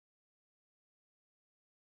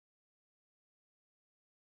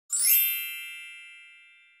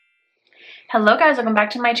Hello guys, welcome back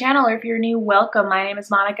to my channel, or if you're new, welcome. My name is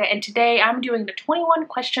Monica and today I'm doing the 21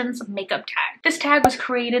 questions makeup tag. This tag was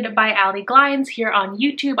created by Allie here on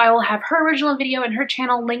YouTube. I will have her original video and her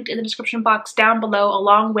channel linked in the description box down below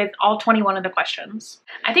along with all 21 of the questions.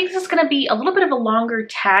 I think this is going to be a little bit of a longer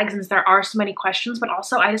tag since there are so many questions, but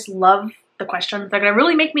also I just love the questions. They're gonna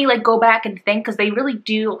really make me like go back and think, because they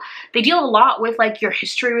deal a lot with like your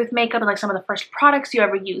history with makeup and like some of the first products you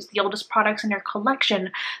ever used, the oldest products in your collection.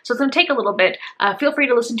 So it's gonna take a little bit. Feel free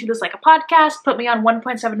to listen to this like a podcast, put me on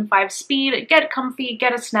 1.75 speed, get comfy,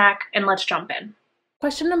 get a snack, and let's jump in.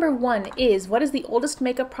 Question number 1 is, what is the oldest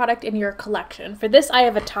makeup product in your collection? For this, I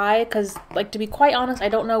have a tie because, like, to be quite honest, I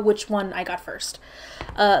don't know which one I got first.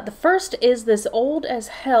 The first is this old as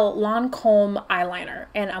hell Lancome eyeliner,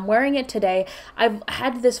 and I'm wearing it today. I've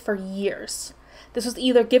had this for years. This was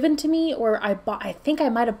either given to me or I think I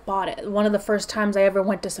might have bought it one of the first times I ever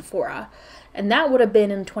went to Sephora. And that would have been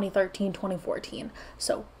in 2013, 2014.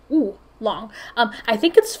 So, ooh, long. I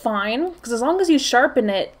think it's fine, because as long as you sharpen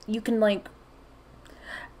it, you can, like,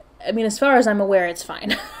 I mean, as far as I'm aware, it's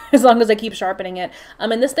fine. As long as I keep sharpening it.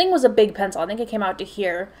 And this thing was a big pencil. I think it came out to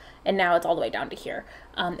here, and now it's all the way down to here.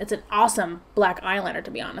 It's an awesome black eyeliner,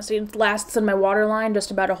 to be honest. It lasts in my waterline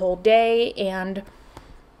just about a whole day, and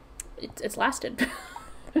it's lasted.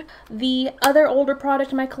 The other older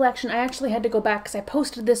product in my collection, I actually had to go back because I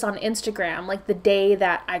posted this on Instagram like the day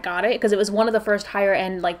that I got it, because it was one of the first higher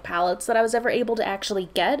end like palettes that I was ever able to actually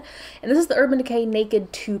get. And this is the Urban Decay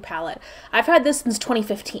Naked 2 palette. I've had this since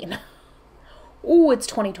 2015. Ooh, it's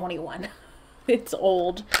 2021. It's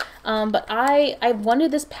old. But I've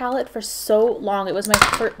wanted this palette for so long. It was my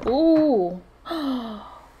first. Ooh.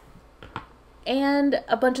 And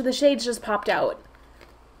a bunch of the shades just popped out.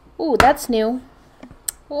 Ooh, that's new.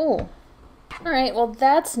 Oh, all right, well,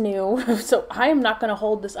 that's new. So I am not going to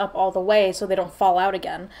hold this up all the way so they don't fall out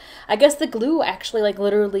again. I guess the glue actually, like,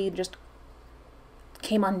 literally just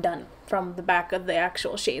came undone from the back of the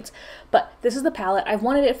actual shades. But this is the palette. I've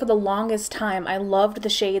wanted it for the longest time. I loved the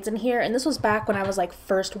shades in here, and this was back when I was, like,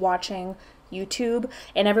 first watching YouTube,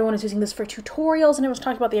 and everyone was using this for tutorials, and everyone was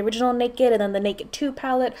talking about the original Naked and then the Naked 2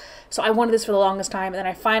 palette. So I wanted this for the longest time, and then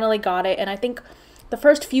I finally got it, and I think the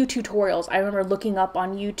first few tutorials I remember looking up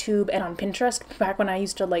on YouTube and on Pinterest back when I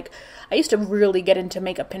used to really get into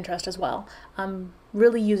makeup Pinterest as well.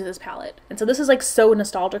 Really use this palette. And so this is like so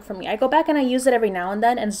nostalgic for me. I go back and I use it every now and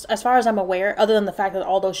then, and as far as I'm aware, other than the fact that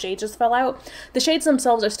all those shades just fell out, the shades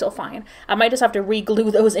themselves are still fine. I might just have to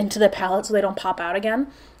re-glue those into the palette so they don't pop out again.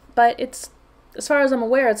 But it's, as far as I'm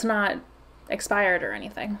aware, it's not expired or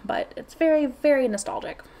anything, but it's very, very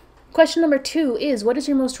nostalgic. Question number 2 is, what is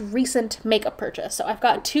your most recent makeup purchase? So I've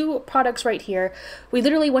got 2 products right here. We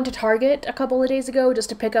literally went to Target a couple of days ago just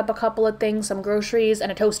to pick up a couple of things, some groceries,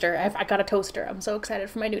 and a toaster. I got a toaster. I'm so excited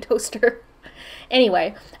for my new toaster.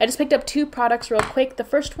 Anyway, I just picked up 2 products real quick. The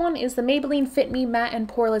first one is the Maybelline Fit Me Matte and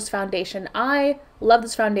Poreless Foundation. I love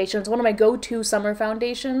this foundation. It's one of my go-to summer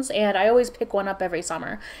foundations, and I always pick one up every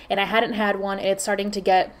summer. And I hadn't had one, and it's starting to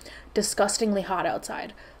get disgustingly hot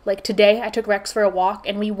outside. Like today, I took Rex for a walk,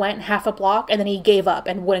 and we went half a block, and then he gave up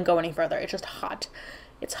and wouldn't go any further. It's just hot.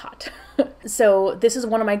 It's hot. So this is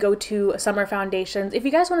one of my go-to summer foundations. If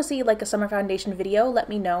you guys want to see like a summer foundation video, let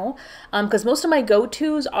me know. Because most of my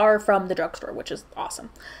go-tos are from the drugstore, which is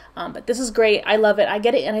awesome. But this is great. I love it. I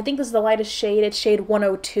get it. And I think this is the lightest shade. It's shade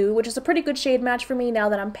 102, which is a pretty good shade match for me now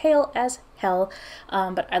that I'm pale as hell.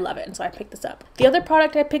 But I love it. And so I picked this up. The other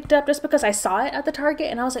product I picked up just because I saw it at the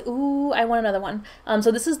Target and I was like, ooh, I want another one.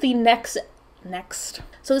 So this is the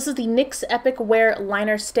So this is the NYX Epic Wear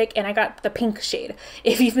Liner Stick, and I got the pink shade.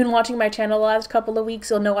 If you've been watching my channel the last couple of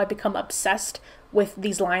weeks, you'll know I've become obsessed with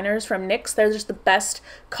these liners from NYX. They're just the best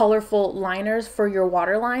colorful liners for your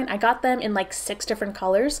waterline. I got them in like 6 different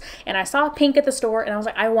colors, and I saw pink at the store, and I was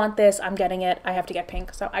like, I want this, I'm getting it, I have to get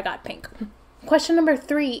pink, so I got pink. Question number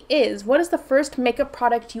 3 is, what is the first makeup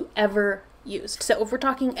product you ever used? So if we're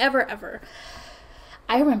talking ever,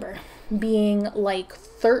 I remember being like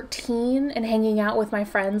 13 and hanging out with my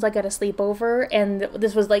friends like at a sleepover, and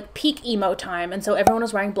this was like peak emo time, and so everyone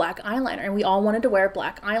was wearing black eyeliner and we all wanted to wear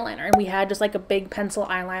black eyeliner, and we had just like a big pencil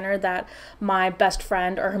eyeliner that my best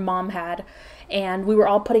friend or her mom had, and we were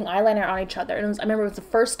all putting eyeliner on each other. And I remember it was the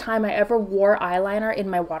first time I ever wore eyeliner in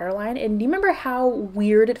my waterline. And do you remember how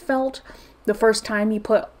weird it felt the first time you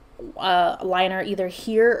put liner either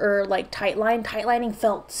here or like tight line? Tight lining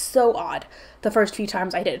felt so odd the first few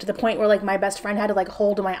times I did it, to the point where like my best friend had to like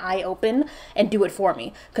hold my eye open and do it for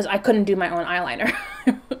me because I couldn't do my own eyeliner.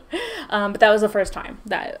 But that was the first time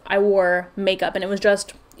that I wore makeup, and it was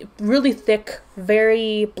just really thick,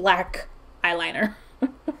 very black eyeliner.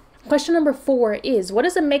 Question number 4 is, what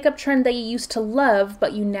is a makeup trend that you used to love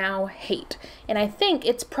but you now hate? And I think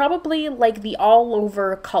it's probably like the all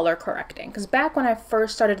over color correcting, because back when I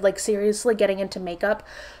first started like seriously getting into makeup,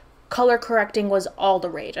 color correcting was all the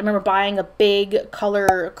rage. I remember buying a big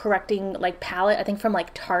color correcting like palette, I think from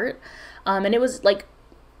like Tarte, and it was like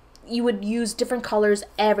you would use different colors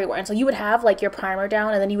everywhere. And so you would have like your primer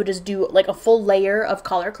down, and then you would just do like a full layer of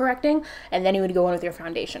color correcting, and then you would go in with your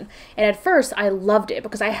foundation. And at first I loved it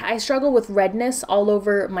because I struggle with redness all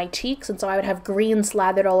over my cheeks, and so I would have green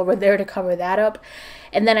slathered all over there to cover that up.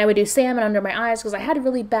 And then I would do salmon under my eyes because I had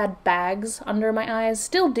really bad bags under my eyes.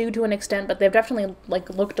 Still do to an extent, but they've definitely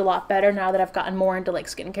like looked a lot better now that I've gotten more into like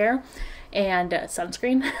skincare and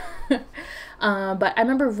sunscreen. But I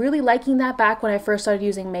remember really liking that back when I first started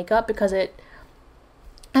using makeup because I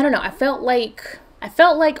don't know, I felt like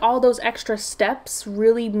all those extra steps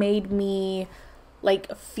really made me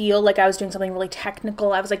like feel like I was doing something really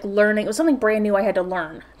technical. I was like learning. It was something brand new I had to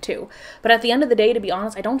learn too. But at the end of the day, to be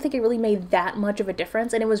honest, I don't think it really made that much of a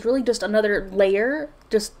difference. And it was really just another layer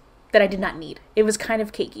just that I did not need. It was kind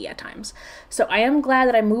of cakey at times. So I am glad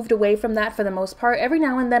that I moved away from that for the most part. Every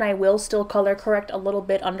now and then I will still color correct a little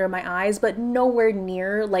bit under my eyes, but nowhere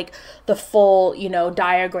near like the full, you know,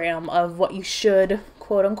 diagram of what you should,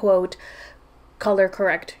 quote unquote, color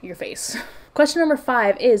correct your face. Question number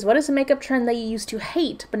 5 is, what is a makeup trend that you used to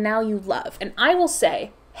hate but now you love? And I will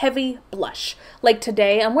say heavy blush. Like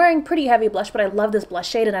today, I'm wearing pretty heavy blush, but I love this blush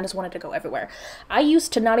shade and I just wanted to go everywhere. I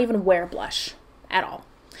used to not even wear blush at all.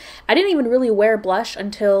 I didn't even really wear blush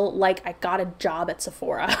until like I got a job at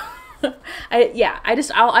Sephora.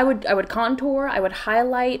 I would contour, I would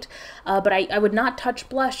highlight, but I would not touch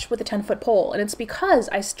blush with a 10-foot pole. And it's because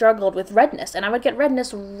I struggled with redness, and I would get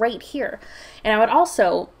redness right here. And I would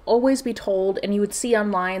also always be told, and you would see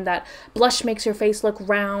online, that blush makes your face look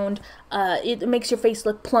round, it makes your face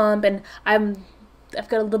look plump, and I've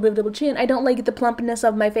got a little bit of double chin. I don't like the plumpness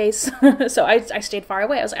of my face. So I stayed far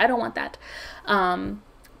away. I was like, I don't want that.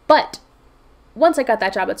 But once I got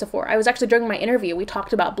that job at Sephora, I was actually, during my interview, we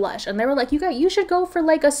talked about blush, and they were like, you should go for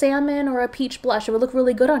like a salmon or a peach blush. It would look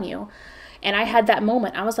really good on you. And I had that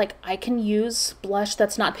moment. I was like, I can use blush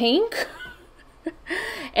that's not pink.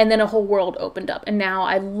 And then a whole world opened up. And now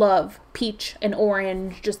I love peach and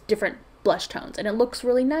orange, just different blush tones. And it looks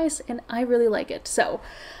really nice, and I really like it. So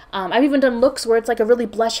I've even done looks where it's like a really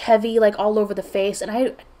blush heavy, like all over the face. And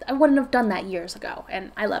I wouldn't have done that years ago.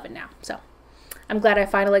 And I love it now. So I'm glad I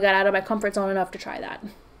finally got out of my comfort zone enough to try that.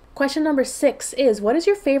 Question number 6 is, what is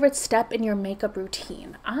your favorite step in your makeup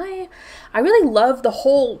routine? I really love the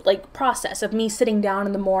whole like process of me sitting down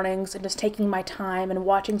in the mornings and just taking my time and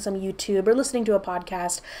watching some YouTube or listening to a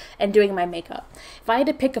podcast and doing my makeup. If I had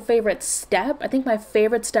to pick a favorite step, I think my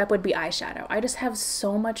favorite step would be eyeshadow. I just have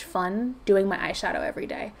so much fun doing my eyeshadow every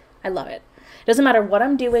day. I love it. It doesn't matter what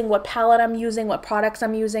I'm doing, what palette I'm using, what products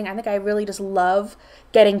I'm using. I think I really just love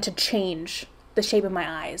getting to change the shape of my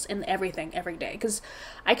eyes and everything every day, because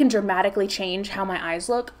I can dramatically change how my eyes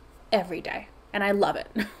look every day, and I love it.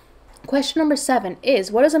 Question number 7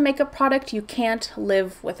 is, what is a makeup product you can't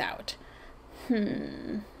live without?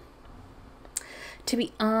 To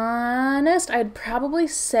be honest, I'd probably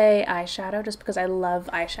say eyeshadow, just because I love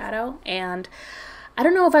eyeshadow, and I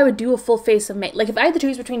don't know if I would do a full face of makeup. Like if I had to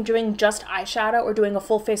choose between doing just eyeshadow or doing a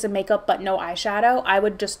full face of makeup but no eyeshadow, I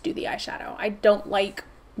would just do the eyeshadow. I don't like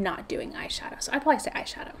not doing eyeshadow, so I'd probably say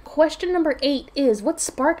eyeshadow. Question number 8 is, what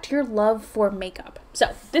sparked your love for makeup?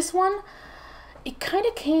 So this one, it kind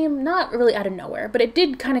of came not really out of nowhere, but it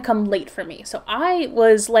did kind of come late for me. So I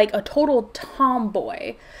was like a total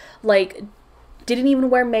tomboy, like didn't even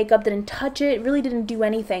wear makeup, didn't touch it, really didn't do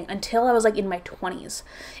anything until I was like in my 20s.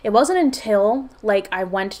 It wasn't until like I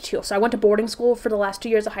went to boarding school for the last 2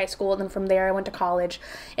 years of high school, and then from there I went to college.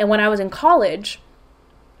 And when I was in college,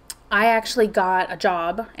 I actually got a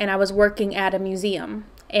job, and I was working at a museum.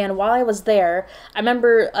 And while I was there, I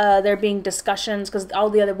remember there being discussions, because all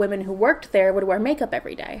the other women who worked there would wear makeup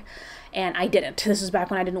every day. And I didn't. This was back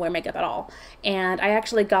when I didn't wear makeup at all. And I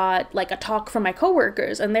actually got like a talk from my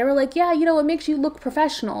coworkers, and they were like, yeah, you know, it makes you look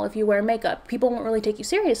professional if you wear makeup. People won't really take you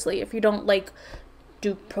seriously if you don't like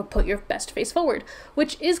put your best face forward,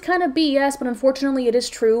 which is kind of BS, but unfortunately it is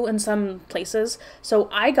true in some places. So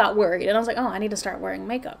I got worried, and I was like, oh, I need to start wearing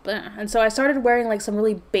makeup. And so I started wearing like some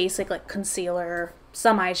really basic like concealer,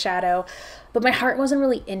 some eyeshadow, but my heart wasn't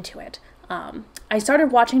really into it. I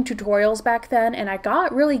started watching tutorials back then, and I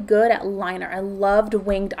got really good at liner. I loved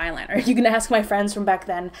winged eyeliner. You can ask my friends from back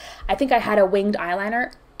then. I think I had a winged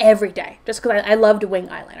eyeliner every day, just because I loved winged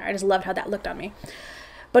eyeliner. I just loved how that looked on me.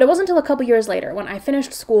 But it wasn't until a couple years later when I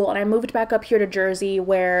finished school and I moved back up here to Jersey,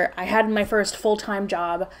 where I had my first full-time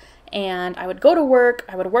job, and I would go to work,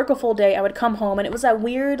 I would work a full day, I would come home, and it was that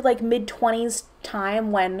weird like mid-20s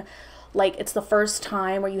time when like it's the first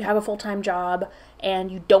time where you have a full-time job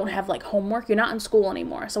and you don't have like homework, you're not in school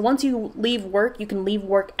anymore. So once you leave work, you can leave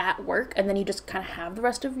work at work, and then you just kind of have the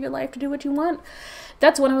rest of your life to do what you want.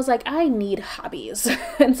 That's when I was like, I need hobbies.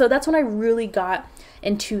 And so that's when I really got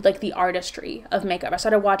into like the artistry of makeup. I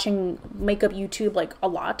started watching makeup YouTube like a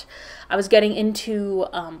lot. I was getting into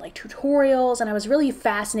like tutorials, and I was really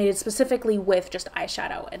fascinated specifically with just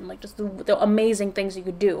eyeshadow and like just the amazing things you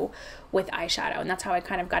could do with eyeshadow. And that's how I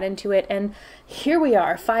kind of got into it. And here we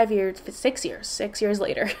are 6 years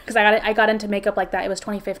later, because I got into makeup like that. It was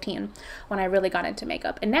 2015 when I really got into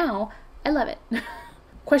makeup, and now I love it.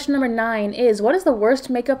 Question number 9 is, what is the worst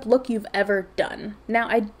makeup look you've ever done? Now,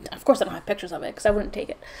 of course I don't have pictures of it because I wouldn't take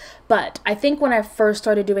it. But I think when I first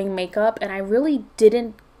started doing makeup and I really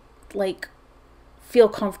didn't like feel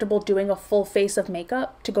comfortable doing a full face of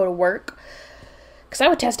makeup to go to work, because I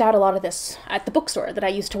would test out a lot of this at the bookstore that I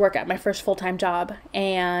used to work at, my first full-time job.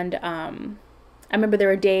 And I remember there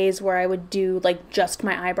were days where I would do like just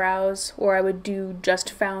my eyebrows, or I would do just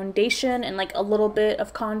foundation and like a little bit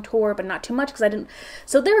of contour, but not too much because I didn't.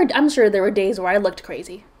 So I'm sure there were days where I looked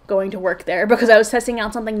crazy going to work there because I was testing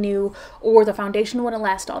out something new, or the foundation wouldn't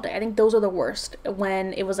last all day. I think those are the worst,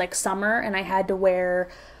 when it was like summer and I had to wear,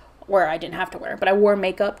 or I didn't have to wear, but I wore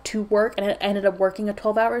makeup to work, and I ended up working a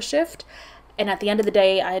 12-hour shift. And at the end of the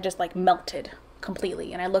day, I just like melted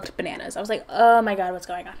completely and I looked bananas. I was like, oh my god, what's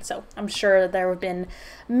going on? So I'm sure there have been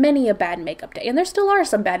many a bad makeup day, and there still are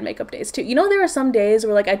some bad makeup days too. You know, there are some days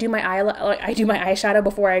where like I do my eyeshadow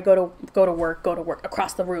before I go to work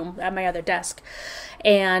across the room at my other desk,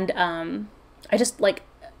 and I just like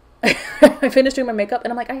I finished doing my makeup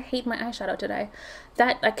and I'm like, I hate my eyeshadow today.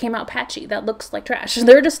 That came out patchy. That looks like trash.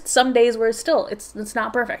 There are just some days where it's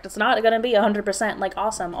not perfect. It's not going to be 100% like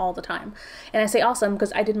awesome all the time. And I say awesome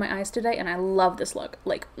because I did my eyes today and I love this look.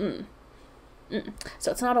 Like,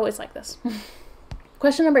 So it's not always like this.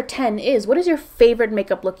 Question number 10 is, what is your favorite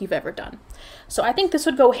makeup look you've ever done? So I think this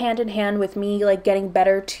would go hand in hand with me like getting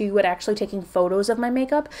better too at actually taking photos of my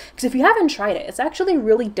makeup. Because if you haven't tried it, it's actually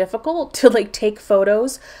really difficult to like take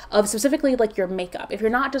photos of specifically like your makeup. If you're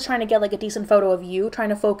not just trying to get like a decent photo of you, trying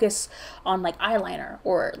to focus on like eyeliner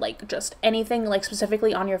or like just anything like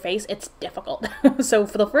specifically on your face, it's difficult. So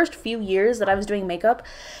for the first few years that I was doing makeup,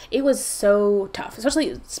 it was so tough,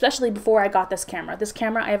 especially before I got this camera. This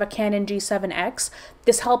camera, I have a Canon G7X.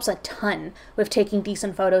 This helps a ton with taking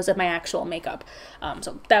decent photos of my actual makeup.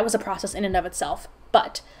 So that was a process in and of itself.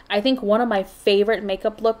 But I think one of my favorite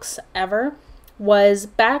makeup looks ever was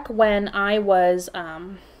back when I was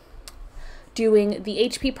doing the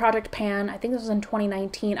HP Project Pan. I think this was in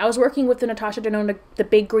 2019. I was working with the Natasha Denona, the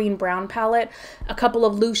Big Green Brown palette, a couple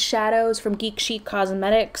of loose shadows from Geek Chic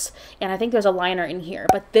Cosmetics, and I think there's a liner in here.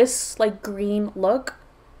 But this like green look,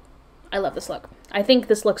 I love this look. I think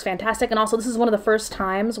this looks fantastic. And also this is one of the first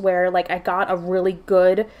times where like I got a really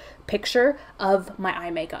good picture of my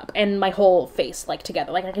eye makeup and my whole face like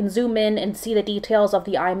together. Like I can zoom in and see the details of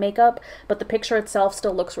the eye makeup, but the picture itself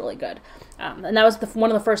still looks really good. And that was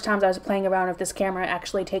one of the first times I was playing around with this camera,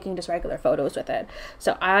 actually taking just regular photos with it.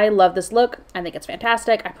 So I love this look. I think it's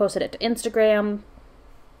fantastic. I posted it to Instagram.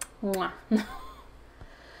 Mwah.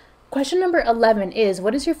 Question number 11 is,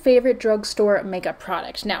 what is your favorite drugstore makeup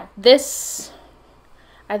product? Now,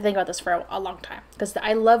 I think about this for a long time because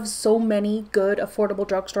I love so many good, affordable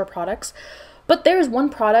drugstore products. But there's one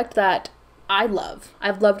product that I love.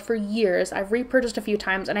 I've loved for years. I've repurchased a few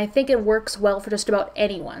times, and I think it works well for just about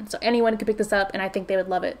anyone. So anyone could pick this up, and I think they would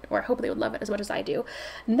love it, or I hope they would love it as much as I do.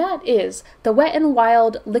 And that is the Wet n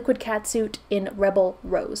Wild Liquid Catsuit in Rebel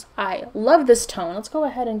Rose. I love this tone. Let's go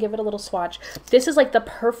ahead and give it a little swatch. This is like the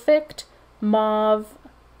perfect mauve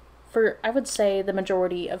for, I would say, the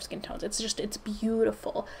majority of skin tones. It's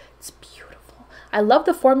beautiful. It's beautiful. I love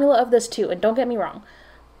the formula of this too, and don't get me wrong.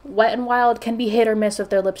 Wet n Wild can be hit or miss with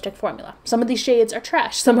their lipstick formula. Some of these shades are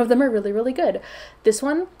trash. Some of them are really, really good. This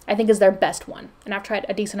one, I think, is their best one. And I've tried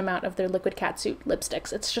a decent amount of their Liquid Catsuit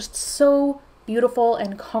lipsticks. It's just so beautiful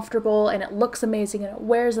and comfortable, and it looks amazing, and it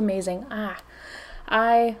wears amazing.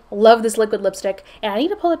 I love this liquid lipstick, and I need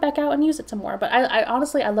to pull it back out and use it some more. But I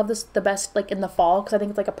honestly, I love this the best like in the fall, because I think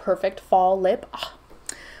it's like a perfect fall lip.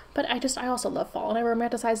 But I also love fall, and I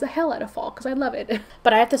romanticize the hell out of fall because I love it.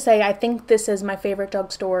 But I have to say, I think this is my favorite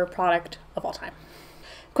drugstore product of all time.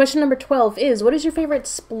 Question number 12 is, what is your favorite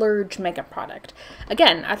splurge makeup product?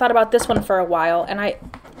 Again, I thought about this one for a while, and I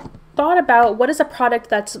thought about what is a product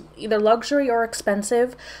that's either luxury or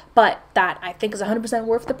expensive, but that I think is 100%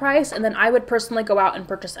 worth the price, and then I would personally go out and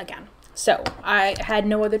purchase again. So I had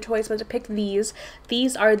no other choice but to pick these.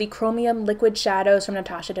 These are the Chromium Liquid Shadows from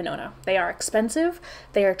Natasha Denona. They are expensive.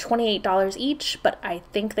 They are $28 each, but I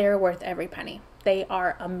think they are worth every penny. They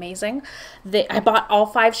are amazing. I bought all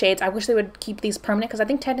 5 shades. I wish they would keep these permanent because I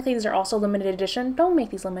think technically these are also limited edition. Don't make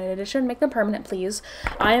these limited edition. Make them permanent, please.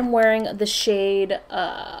 I am wearing the shade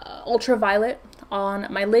Ultraviolet on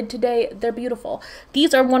my lid today. They're beautiful.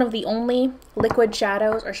 These are one of the only liquid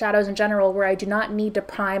shadows or shadows in general where I do not need to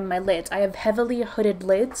prime my lids. I have heavily hooded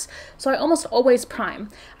lids, so I almost always prime.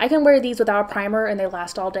 I can wear these without a primer and they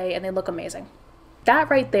last all day and they look amazing.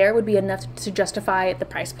 That right there would be enough to justify the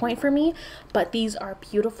price point for me, but these are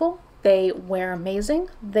beautiful. They wear amazing.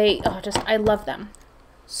 I love them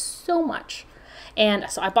so much. And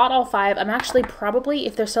so I bought all 5. I'm actually probably,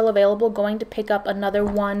 if they're still available, going to pick up another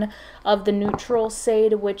one of the neutral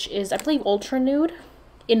shade, which is, I believe, Ultra Nude.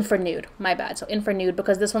 Infra Nude, my bad. So Infra Nude,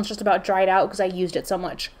 because this one's just about dried out because I used it so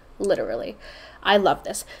much, literally. I love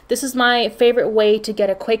this. This is my favorite way to get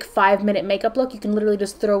a quick 5-minute makeup look. You can literally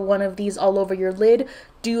just throw one of these all over your lid,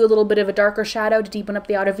 do a little bit of a darker shadow to deepen up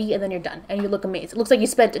the outer V, and then you're done. And you look amazing. It looks like you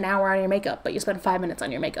spent an hour on your makeup, but you spent 5 minutes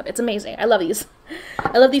on your makeup. It's amazing. I love these.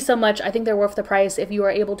 I love these so much. I think they're worth the price. If you are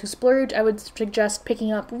able to splurge, I would suggest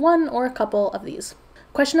picking up one or a couple of these.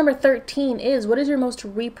 Question number 13 is, what is your most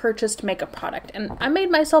repurchased makeup product? And I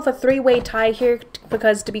made myself a 3-way tie here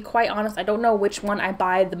because, to be quite honest, I don't know which one I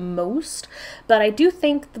buy the most, but I do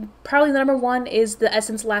think probably the number 1 is the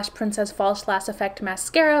Essence Lash Princess False Lash Effect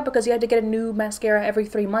Mascara, because you have to get a new mascara every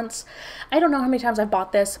 3 months. I don't know how many times I've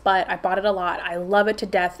bought this, but I bought it a lot. I love it to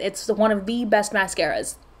death. It's one of the best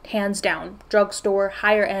mascaras, hands down, drugstore,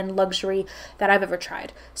 higher end luxury that I've ever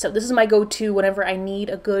tried. So this is my go-to whenever I need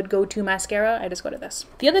a good go-to mascara. I just go to this.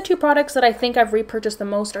 The other 2 products that I think I've repurchased the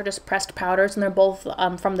most are just pressed powders, and they're both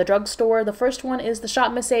from the drugstore. The first one is the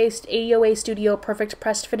Shop Miss AOA Studio Perfect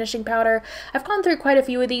Pressed Finishing Powder. I've gone through quite a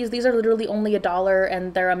few of these. These are literally only $1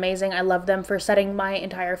 and they're amazing. I love them for setting my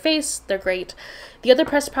entire face. They're great. The other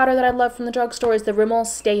pressed powder that I love from the drugstore is the Rimmel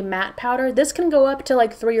Stay Matte Powder. This can go up to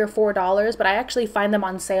like $3 or $4, but I actually find them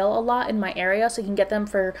on sale a lot in my area, so you can get them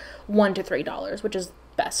for $1 to $3, which is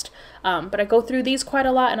best. But I go through these quite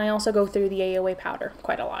a lot, and I also go through the AOA powder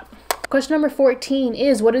quite a lot. Question number 14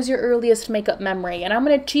 is, what is your earliest makeup memory? And I'm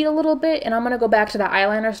going to cheat a little bit, and I'm going to go back to the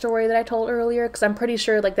eyeliner story that I told earlier, because I'm pretty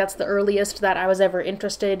sure like that's the earliest that I was ever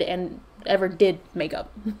interested and ever did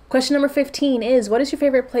makeup. Question number 15 is, what is your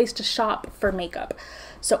favorite place to shop for makeup?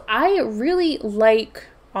 So I really like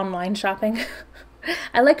online shopping.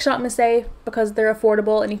 I like Shop Miss A because they're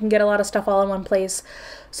affordable and you can get a lot of stuff all in one place.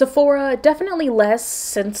 Sephora, definitely less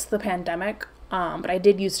since the pandemic. But I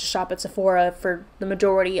did used to shop at Sephora for the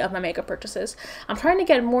majority of my makeup purchases. I'm trying to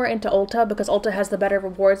get more into Ulta because Ulta has the better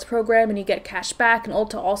rewards program and you get cash back, and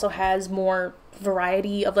Ulta also has more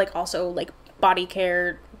variety of also body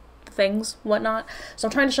care things, whatnot. So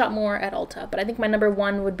I'm trying to shop more at Ulta, but I think my number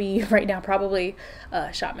 1 would be right now probably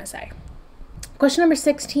Shop Miss A. Question number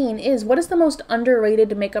 16 is, what is the most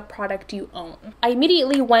underrated makeup product you own? I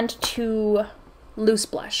immediately went to loose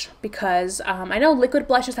blush because I know liquid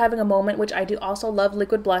blush is having a moment, which I do also love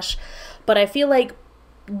liquid blush, but I feel like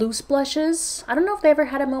loose blushes, I don't know if they ever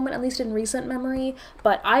had a moment, at least in recent memory,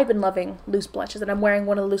 but I've been loving loose blushes, and I'm wearing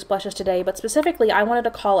one of the loose blushes today. But specifically, I wanted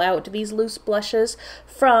to call out these loose blushes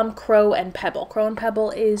from Crow and Pebble. Crow and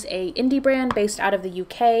Pebble is a indie brand based out of the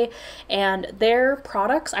UK, and their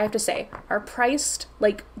products, I have to say, are priced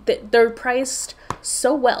they're priced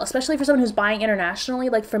so well, especially for someone who's buying internationally.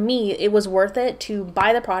 Like for me, it was worth it to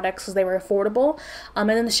buy the products because they were affordable. And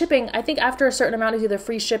then the shipping, I think after a certain amount is either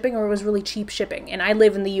free shipping or it was really cheap shipping. And I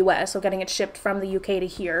live in the US, so getting it shipped from the UK to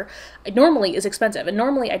here, it normally is expensive. And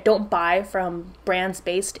normally I don't buy from brands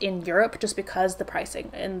based in Europe just because the pricing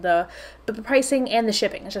and the pricing and the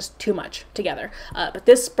shipping is just too much together. But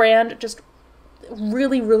this brand just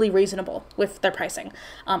really reasonable with their pricing.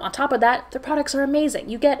 On top of that, their products are amazing.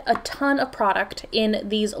 You get a ton of product in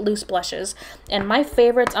these loose blushes, and my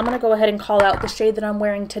favorites, I'm going to go ahead and call out the shade that I'm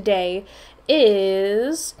wearing today,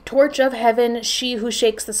 is Torch of Heaven, She Who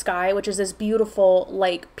Shakes the Sky, which is this beautiful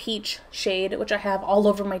peach shade, which I have all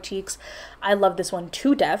over my cheeks. I love this one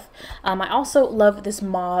to death. I also love this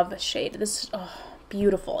mauve shade. This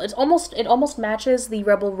beautiful. It almost matches the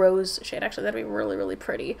Rebel Rose shade. Actually, that'd be really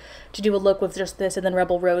pretty to do a look with just this and then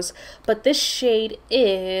Rebel Rose. But this shade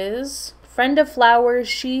is Friend of Flowers,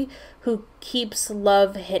 She Who Keeps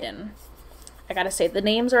Love Hidden. I gotta say, the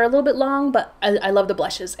names are a little bit long, but I love the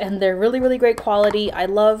blushes, and they're really, really great quality. I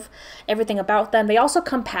love everything about them. They also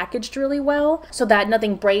come packaged really well so that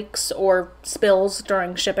nothing breaks or spills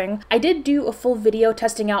during shipping. I did do a full video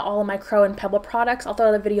testing out all of my Crow and Pebble products. I'll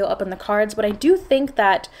throw the video up in the cards, but I do think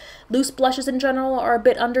that loose blushes in general are a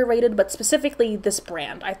bit underrated, but specifically this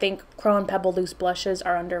brand. I think Crow and Pebble loose blushes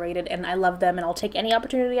are underrated, and I love them, and I'll take any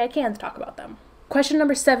opportunity I can to talk about them. Question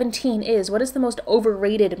number 17 is, what is the most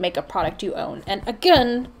overrated makeup product you own? And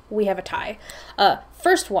again, we have a tie.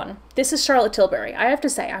 First one, this is Charlotte Tilbury. I have to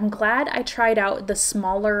say, I'm glad I tried out the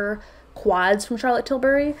smaller quads from Charlotte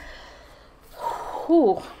Tilbury.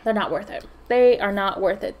 Whew, they're not worth it. They are not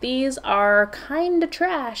worth it. These are kind of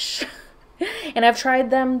trash. And I've tried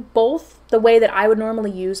them both the way that I would normally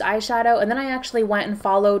use eyeshadow, and then I actually went and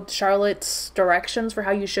followed Charlotte's directions for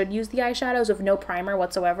how you should use the eyeshadows with no primer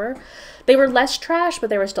whatsoever. They were less trash, but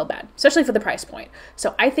they were still bad, especially for the price point.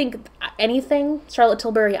 So I think anything Charlotte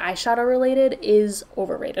Tilbury eyeshadow related is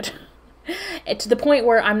overrated. To the point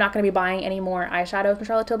where I'm not going to be buying any more eyeshadow from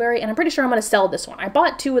Charlotte Tilbury, and I'm pretty sure I'm going to sell this one. I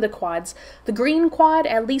bought 2 of the quads. The green quad,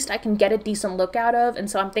 at least I can get a decent look out of,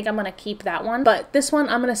 and so I think I'm going to keep that one. But this one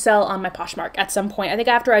I'm going to sell on my Poshmark at some point. I think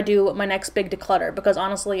after I do my next big declutter, because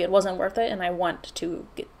honestly it wasn't worth it and I want to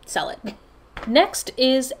sell it. Next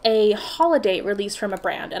is a holiday release from a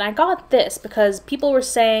brand, and I got this because people were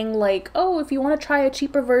saying like, oh, if you want to try a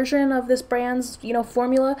cheaper version of this brand's,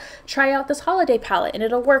 formula, try out this holiday palette and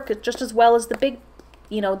it'll work just as well as the big,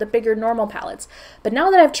 the bigger normal palettes. But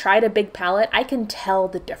now that I've tried a big palette, I can tell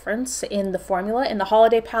the difference in the formula, and the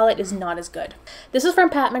holiday palette is not as good. This is from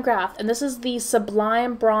Pat McGrath, and this is the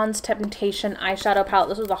Sublime Bronze Temptation eyeshadow palette.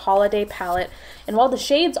 This was a holiday palette, and while the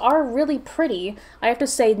shades are really pretty, I have to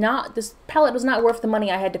say this palette was not worth the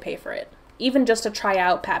money I had to pay for it, even just to try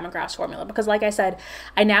out Pat McGrath's formula, because like I said,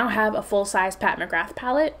 I now have a full-size Pat McGrath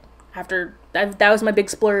palette after that was my big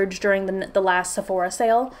splurge during the last Sephora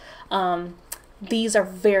sale. These are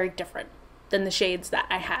very different than the shades that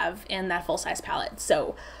I have in that full-size palette.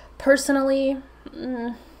 So personally,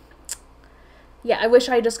 yeah, I wish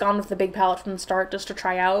I had just gone with the big palette from the start just to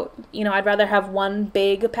try out. I'd rather have one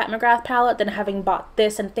big Pat McGrath palette than having bought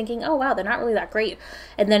this and thinking, oh wow, they're not really that great,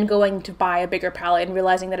 and then going to buy a bigger palette and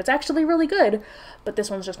realizing that it's actually really good, but this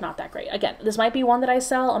one's just not that great. Again, this might be one that I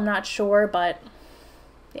sell, I'm not sure, but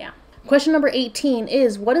yeah. Question number 18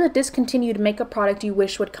 is, what is a discontinued makeup product you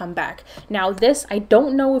wish would come back? Now this, I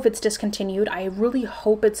don't know if it's discontinued. I really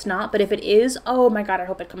hope it's not, but if it is, oh my god, I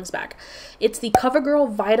hope it comes back. It's the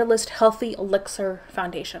CoverGirl Vitalist Healthy Elixir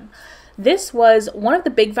Foundation. This was one of the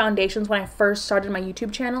big foundations when I first started my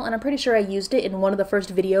YouTube channel, and I'm pretty sure I used it in one of the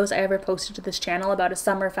first videos I ever posted to this channel about a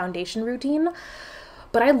summer foundation routine.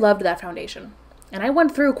 But I loved that foundation. And I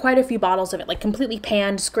went through quite a few bottles of it, like completely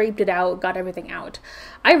panned, scraped it out, got everything out.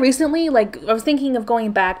 I recently, I was thinking of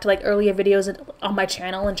going back to earlier videos on my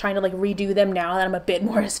channel and trying to redo them now that I'm a bit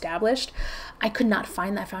more established. I could not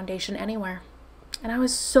find that foundation anywhere. And I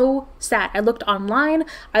was so sad. I looked online,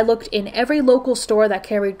 I looked in every local store that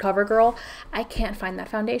carried CoverGirl. I can't find that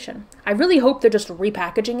foundation. I really hope they're just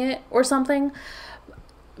repackaging it or something,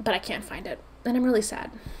 but I can't find it. And I'm really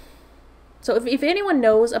sad. So if anyone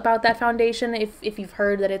knows about that foundation, if you've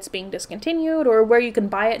heard that it's being discontinued or where you can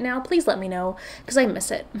buy it now, please let me know, because I miss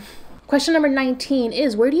it. Question number 19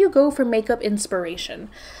 is, where do you go for makeup inspiration?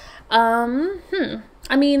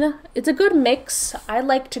 I mean, it's a good mix. I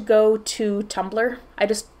like to go to Tumblr.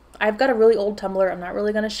 I've got a really old Tumblr. I'm not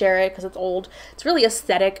really going to share it because it's old. It's really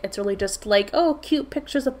aesthetic. It's really just oh, cute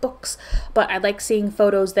pictures of books. But I like seeing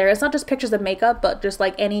photos there. It's not just pictures of makeup, but just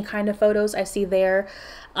any kind of photos I see there.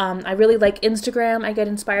 I really like Instagram. I get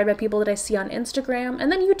inspired by people that I see on Instagram.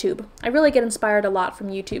 And then YouTube. I really get inspired a lot from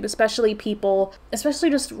YouTube, especially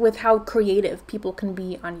just with how creative people can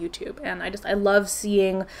be on YouTube. And I love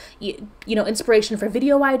seeing, inspiration for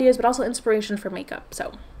video ideas, but also inspiration for makeup.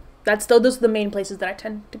 So those are the main places that I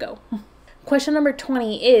tend to go. Question number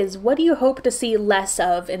 20 is, what do you hope to see less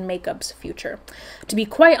of in makeup's future? To be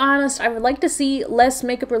quite honest, I would like to see less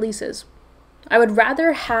makeup releases. I would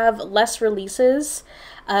rather have less releases,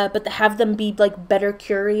 but have them be better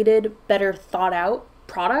curated, better thought out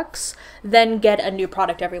products than get a new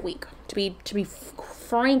product every week. To be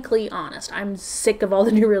frankly honest, I'm sick of all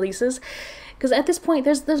the new releases, because at this point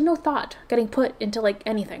there's no thought getting put into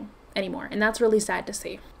anything anymore, and that's really sad to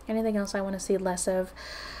see. Anything else I want to see less of?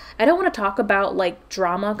 I don't want to talk about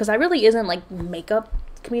drama, because that really isn't makeup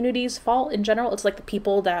community's fault in general. It's the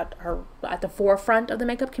people that are at the forefront of the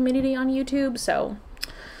makeup community on YouTube, so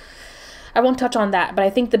I won't touch on that. But I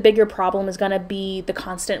think the bigger problem is going to be the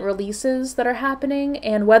constant releases that are happening,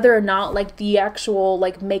 and whether or not the actual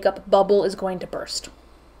makeup bubble is going to burst.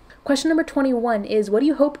 Question number 21 is, what do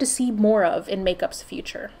you hope to see more of in makeup's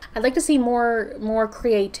future? I'd like to see more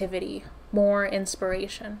creativity, more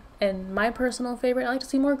inspiration. And my personal favorite, I like to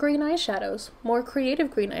see more green eyeshadows, more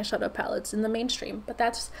creative green eyeshadow palettes in the mainstream. But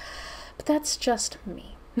that's just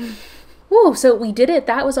me. Ooh, so we did it.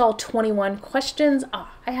 That was all 21 questions.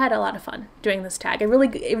 I had a lot of fun doing this tag. It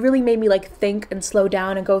really made me like think and slow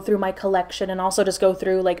down and go through my collection and also just go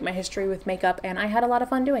through like my history with makeup, and I had a lot of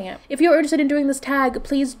fun doing it. If you're interested in doing this tag,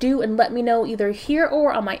 please do and let me know either here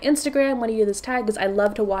or on my Instagram when you do this tag, because I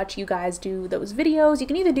love to watch you guys do those videos. You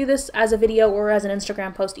can either do this as a video or as an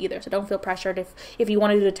Instagram post either, so don't feel pressured if you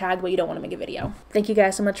want to do the tag but you don't want to make a video. Thank you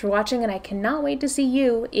guys so much for watching, and I cannot wait to see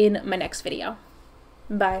you in my next video.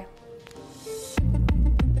 Bye.